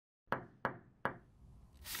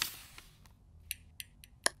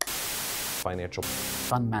financial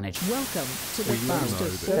fund management. Welcome to the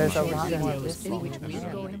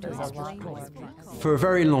For a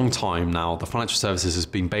very long time now, the financial services has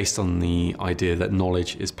been based on the idea that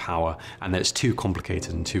knowledge is power and that it's too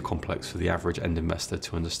complicated and too complex for the average end investor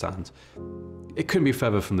to understand. It couldn't be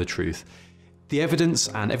further from the truth. The evidence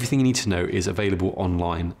and everything you need to know is available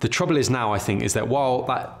online. The trouble is now, I think, is that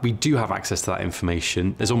while we do have access to that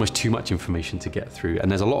information, there's almost too much information to get through. And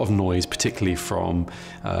there's a lot of noise, particularly from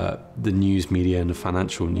the news media and the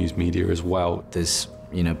financial news media as well. There's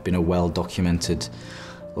been a well-documented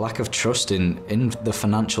lack of trust in the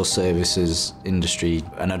financial services industry.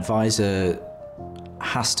 An advisor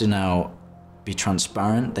has to now be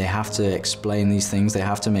transparent, they have to explain these things, they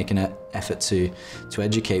have to make an effort to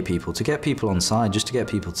educate people, to get people on side, just to get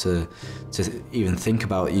people to even think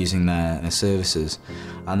about using their services.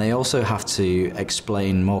 And they also have to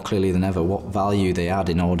explain more clearly than ever what value they add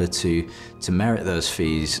in order to merit those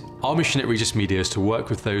fees. Our mission at Regis Media is to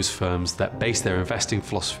work with those firms that base their investing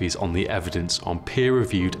philosophies on the evidence, on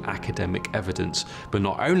peer-reviewed academic evidence. But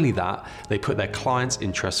not only that, they put their clients'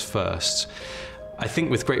 interests first. I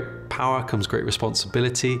think with great power comes great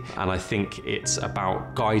responsibility, and I think it's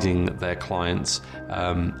about guiding their clients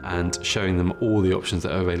and showing them all the options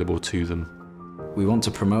that are available to them. We want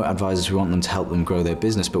to promote advisors, we want them to help them grow their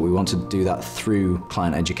business, but we want to do that through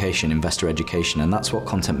client education, investor education, and that's what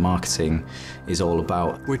content marketing is all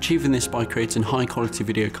about. We're achieving this by creating high quality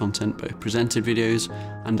video content, both presented videos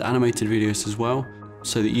and animated videos as well,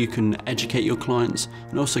 so that you can educate your clients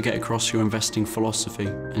and also get across your investing philosophy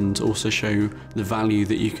and also show the value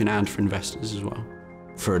that you can add for investors as well.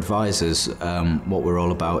 For advisors, what we're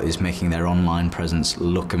all about is making their online presence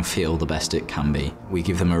look and feel the best it can be. We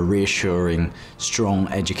give them a reassuring, strong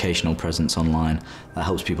educational presence online that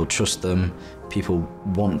helps people trust them. People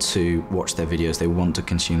want to watch their videos, they want to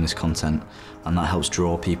consume this content, and that helps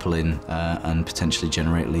draw people in and potentially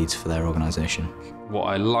generate leads for their organisation. What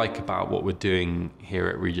I like about what we're doing here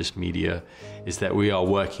at Regis Media is that we are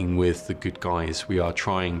working with the good guys. We are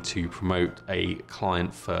trying to promote a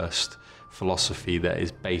client-first philosophy that is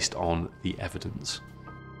based on the evidence.